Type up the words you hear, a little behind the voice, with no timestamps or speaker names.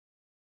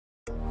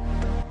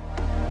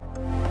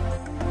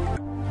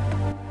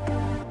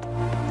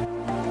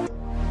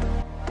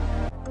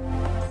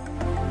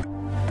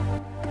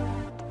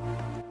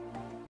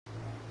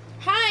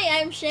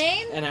I'm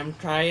Shane. And I'm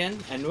Tryon,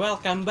 and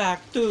welcome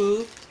back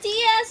to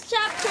TS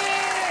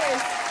Chapters!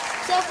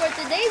 So for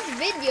today's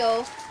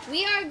video,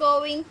 we are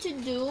going to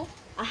do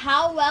a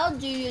How Well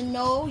Do You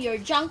Know Your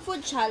Junk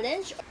Food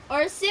Challenge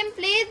or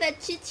simply the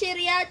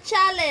Chichirya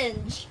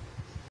Challenge.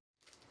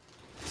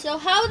 So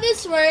how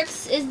this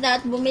works is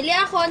that bumili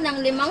ako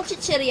ng 5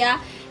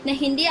 chichirya na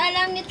hindi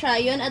alam ni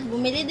Tryon at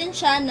bumili din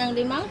siya ng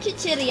 5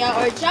 chichirya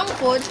or junk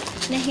food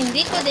na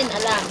hindi ko din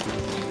alam.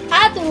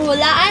 At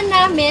hulaan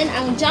namin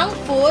ang junk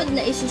food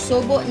na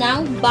isusubo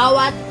ng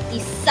bawat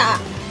isa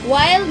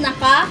while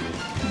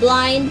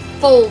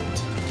naka-blindfold.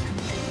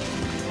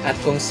 At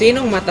kung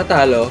sinong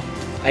matatalo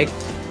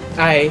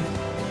ay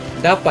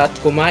dapat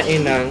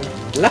kumain ng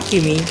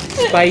Lucky Me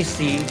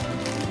Spicy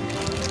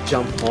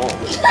Jampong.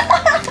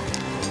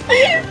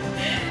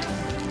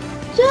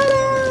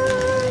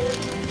 Tadaan!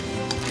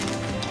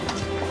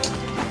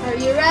 Are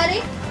you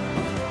ready?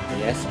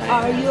 Yes, I am.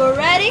 Are you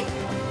ready?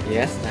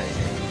 Yes, I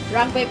am.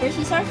 Rock, paper,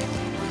 scissors?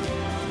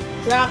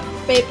 Rock,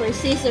 paper,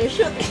 scissors,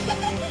 shoot!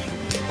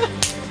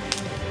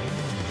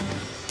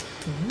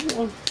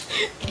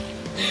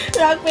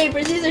 Rock,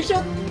 paper, scissors,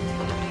 shoot!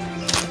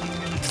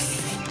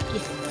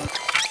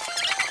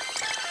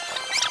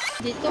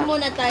 Dito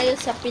muna tayo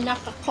sa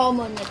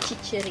pinaka-common na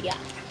chichirya.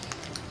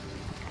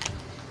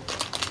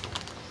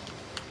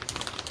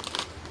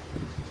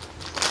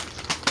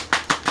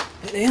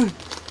 Ano yun?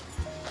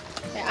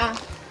 Kaya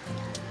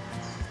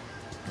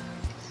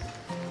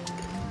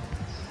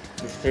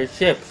Mr.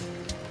 Chips.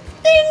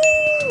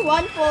 Ding!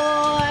 1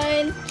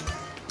 point!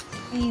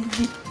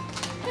 Easy.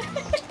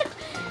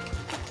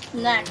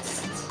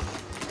 Next.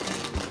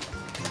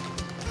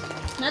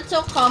 Not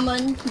so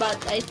common, but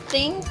I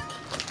think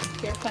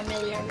you're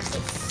familiar with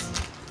this.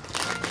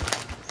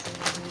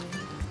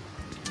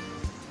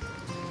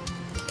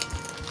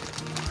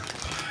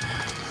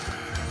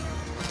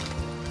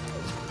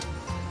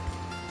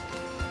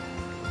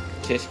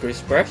 Cheese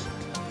Crispers.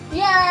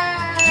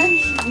 Yes!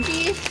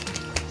 Cheese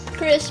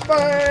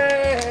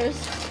Crispers!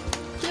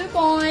 2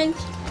 points.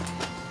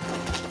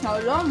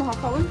 Hala,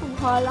 makakaon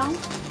pagka lang.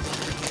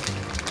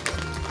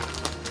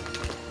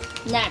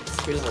 Next.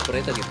 Feel ko pa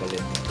rin tagi palit.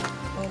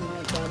 Oh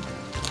my god.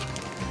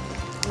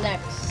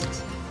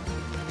 Next.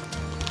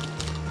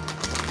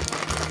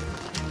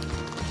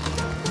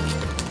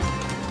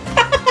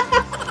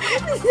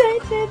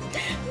 Excited.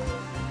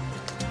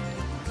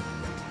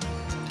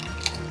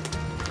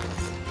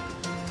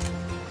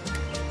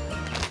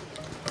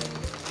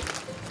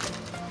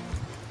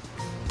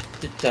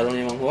 Chicharong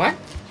ni Mang Juan.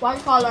 What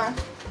color?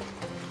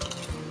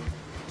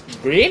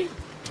 Green?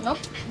 Nope.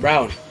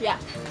 Brown.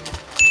 Yeah.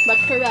 But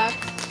correct.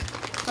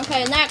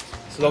 Okay, next.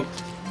 Slog.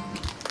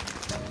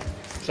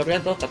 Sabi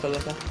yan to,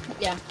 katulad ta.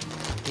 Yeah.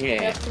 We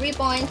Yeah. have 3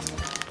 points.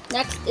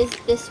 Next is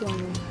this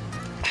one.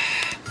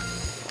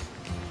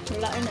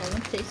 Wala na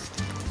yung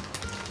taste.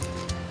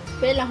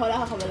 Pwede lang,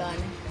 wala ka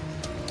kabalaan.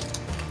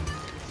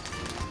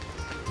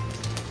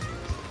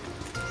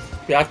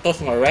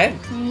 Piatos nga red.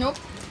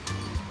 Nope.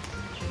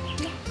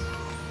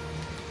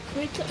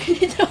 Wait,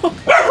 ito.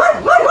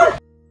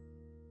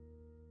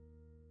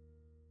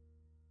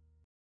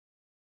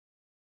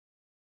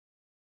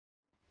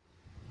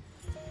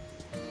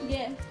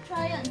 Yeah,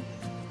 try it.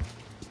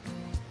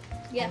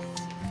 Yes.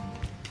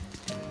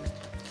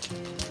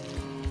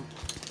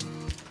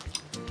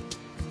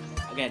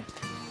 Again.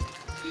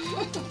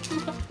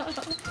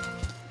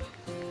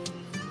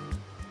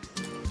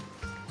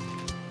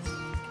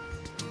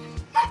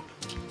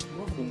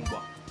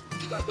 Bumba.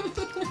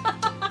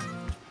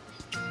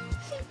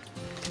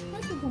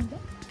 Ano ba?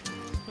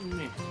 Ano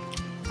eh?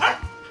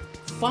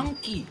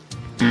 Funky.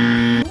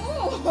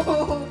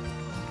 Oh!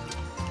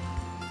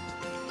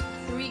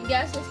 3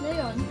 guesses na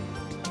yun.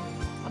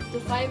 Up to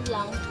 5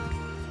 lang.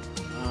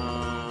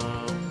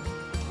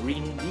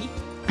 Rindy.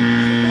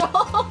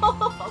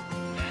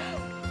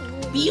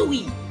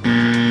 Peewee.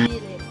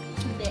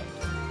 Hindi.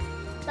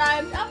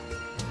 Time's up.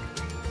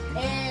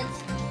 It's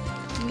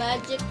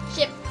magic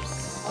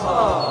chips.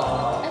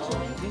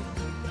 Actually,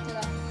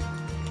 tira.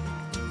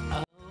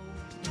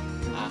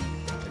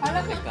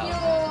 Hala ka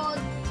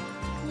cute.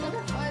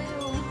 Hala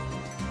kayo.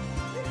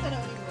 Hala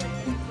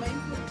kayo.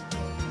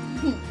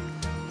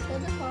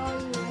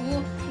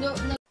 No.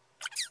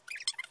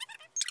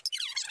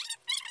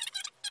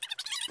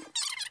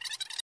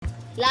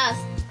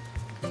 Last.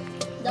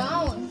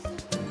 Down.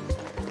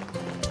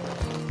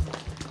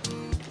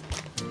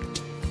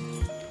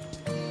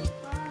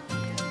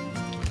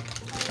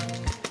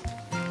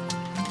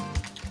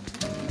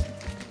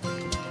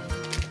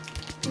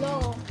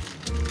 No.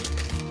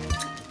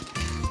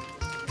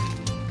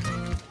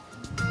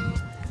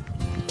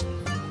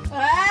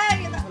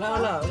 Ay, kita.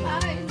 Wala.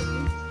 Ay.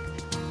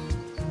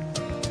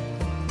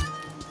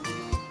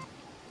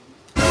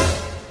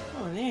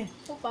 Ano eh?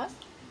 Upas?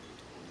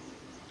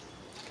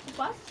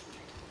 Upas?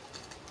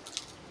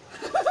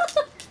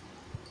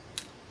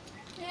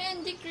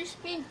 Hindi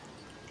crispy.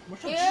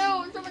 Masarap.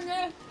 Ew, ito man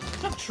na.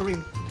 Masarap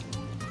shrimp.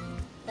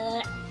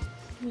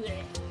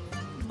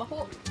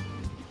 Baho.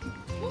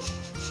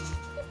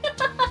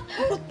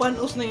 Dapat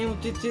panos na yung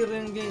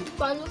chichirya yung game.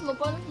 Paano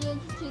yung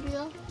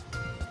chichirya?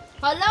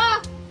 Hala!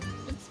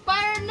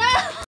 Expire na!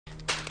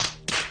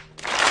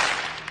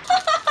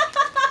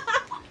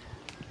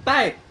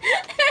 Tay!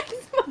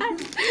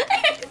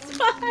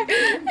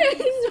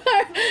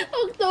 Expire!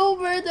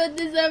 October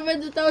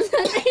 27, 2018.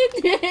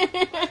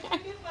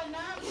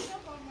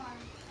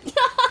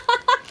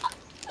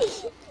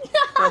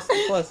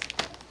 Pause.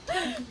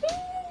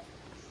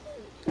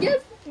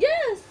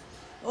 Yes!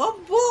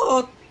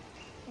 Obot!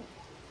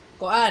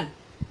 Kuan!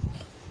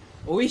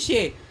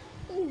 Uwishi!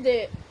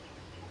 Hindi.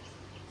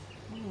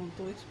 Oh,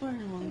 to expire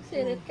naman.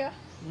 Sirit ka?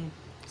 Mm.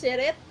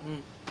 Sirit?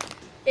 Mm.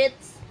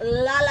 It's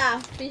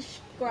Lala Fish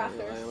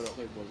Crackers. Ay, wala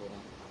ko yung bolo.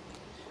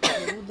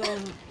 Ano daw?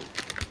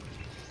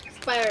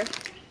 Expire.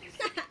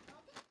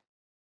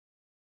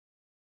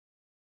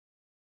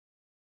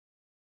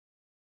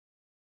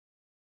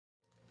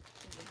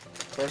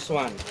 First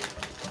one.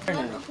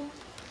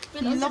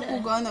 Pila po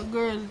gana,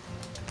 girl.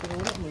 Pero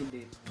wala may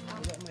date.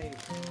 Wala may...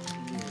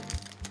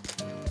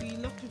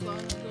 Pila po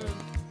gana, girl.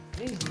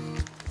 Eh.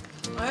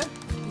 Ay,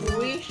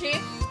 Wishy.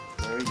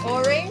 Very good.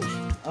 Orange.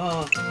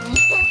 Oo.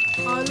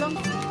 Alam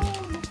ko.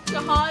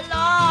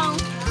 Kahalang.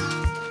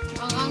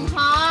 Ang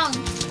anghang.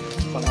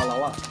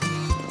 Pangalawa.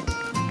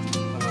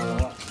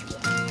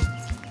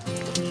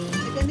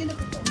 Kanina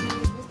po ito.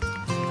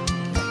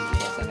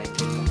 Basta na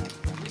yung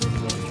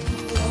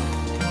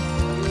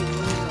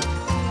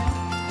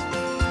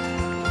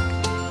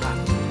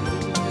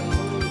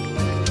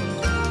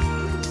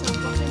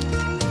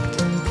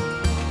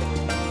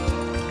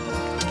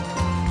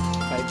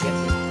Five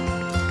guesses.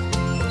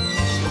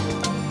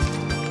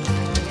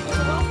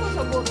 Ano ko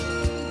sabot?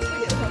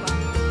 Pwede ko sabot.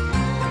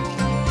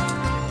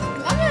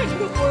 Ano yun?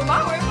 Yung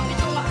kurma? Or yung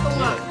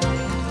tunga-tunga?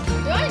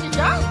 Yun, yun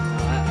dyan?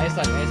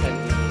 Aysan.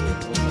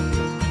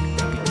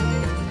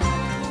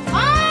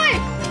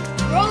 Ay!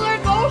 Roller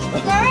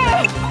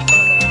coaster!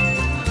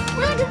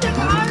 Pwede siya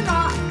ka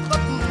na.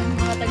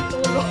 Mga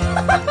tagtulo.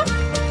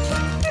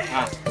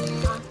 Ah.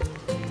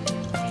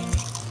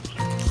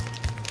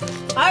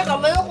 Ay,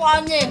 kabalo ko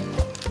ani.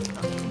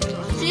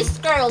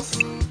 Cheese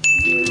curls.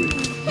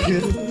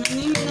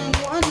 Nanini na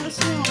mo address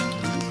niyo.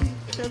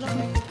 Sarap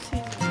na kasi.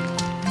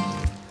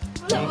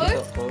 Wala, oy.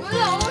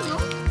 Wala,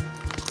 no?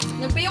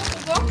 Nagpiyong ko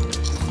ko.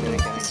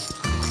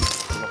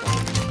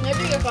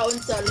 Maybe ka kaun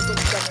sa likod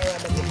camera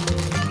na po.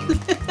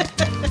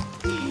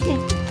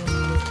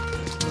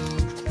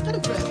 Ano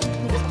ba?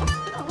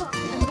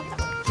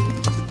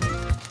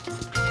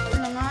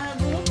 Ano nga na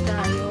doon?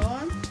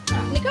 Dayon.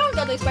 Ikaw ang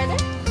gato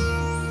spider?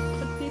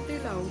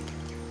 Pagtitilaw.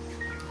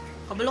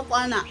 Kabalo ko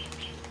ana.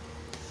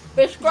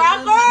 Fish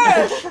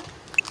crackers!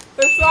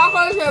 Fish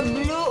crackers are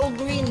blue o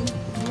green.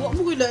 Buwa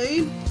mo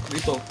gilain.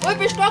 Dito. Uy,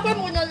 fish cracker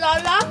mo na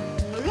lala.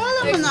 Wala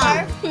naman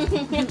na.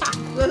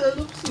 Wala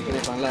lupsi.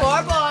 Kaya pang last.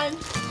 Carbon.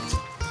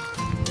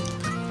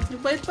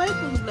 Yung pait-pait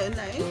mo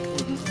gilain.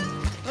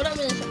 Wala mo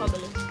na siya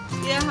kabalo.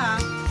 Yeah ha.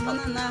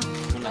 Mana na.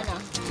 Wala. Ano?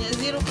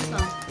 Yeah, 0 ka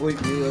sa. Uy,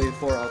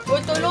 4 out.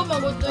 Uy, tulo,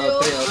 magutuyo.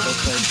 3 out of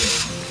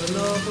 5.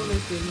 Hello, ako na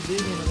hindi.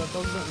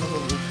 Nakatawag na.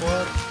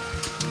 Nakag-report.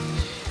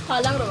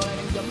 Halang ro, wala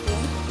nang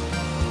jampong.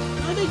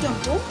 Ano na dyan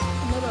po?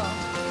 Ano ro?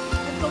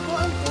 Ito ko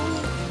ang po.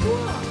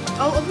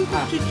 Aw, abi ko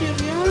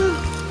chichirya.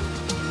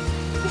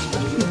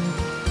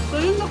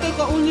 Sa'yo na kay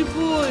kauni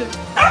po eh.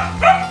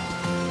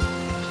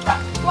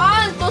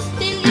 Juan,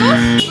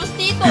 tostillos,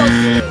 tostitos,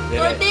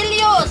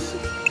 tortillos.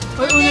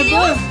 Hoy, uni po.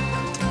 Tortillos.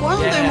 Kung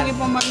ano tayo Yes.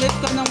 magipamalit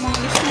ka ng mga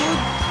lismod?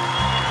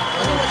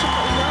 Ano ba siya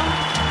pa ulang?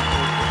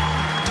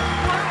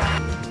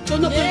 So,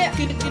 na Yeah.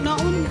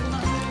 kinaon.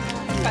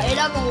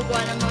 Kailan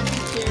makukuha ng mga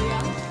chichirya.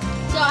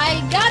 So,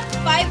 I got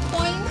 5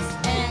 points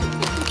and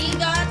he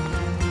got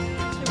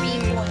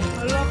 3 points.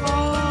 Hala ka.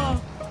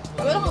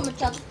 Wala ka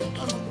ma-chopstick.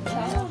 Ano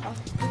magsara ka?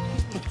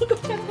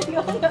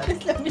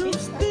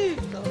 Lipstick.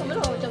 Wala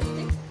ka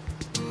ma-chopstick.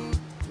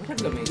 Masag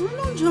lamig.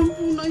 Ano ang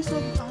shampoo na isa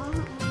pa?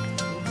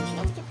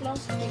 Chopstick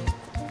plastic.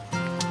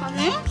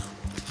 Kani?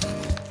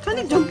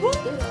 Kani shampoo?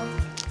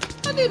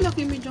 Kani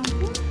laki may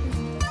shampoo?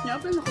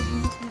 Nyapin ako sa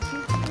mas.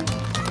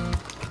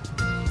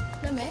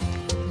 Dami?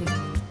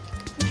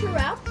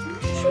 Shrap?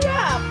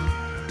 Shrap!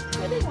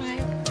 Pwede mo nga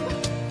yun.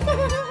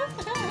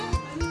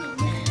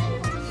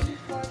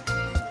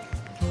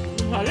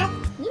 Hala?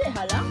 Hindi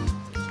halang.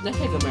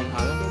 Nasa gamay ang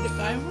hala. Hindi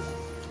kaya mo.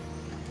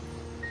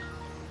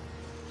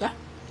 Sa?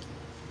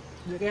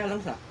 Hindi kaya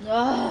lang sa?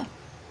 Ah!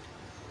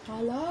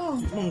 Halang.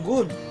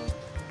 Good.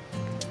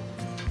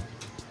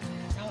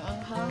 Ang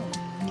anghang.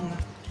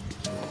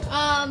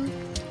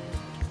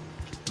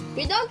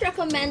 We don't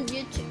recommend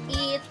you to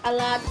eat a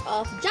lot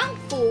of junk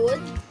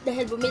food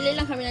dahil bumili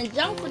lang kami ng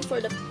junk food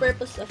for the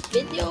purpose of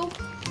video.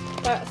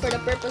 For the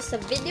purpose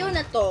of video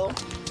na to.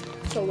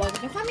 So, wag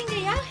na kaming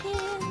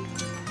gayahin.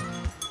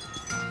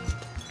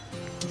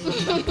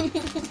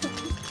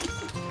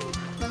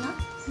 Mana?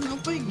 Ano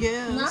pa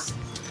guess? Na?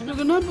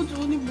 Naganahan po sa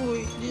uni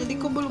boy. Hindi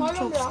ko ba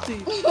lang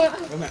chopstick?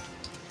 Gamay.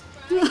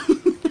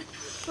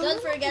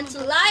 Don't forget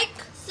to like,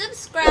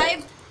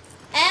 subscribe,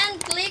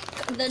 and click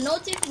the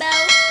notif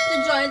bell to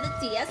join the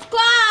TS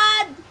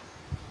Squad.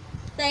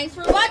 Thanks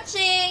for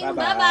watching. Bye-bye.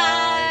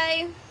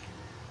 Bye-bye.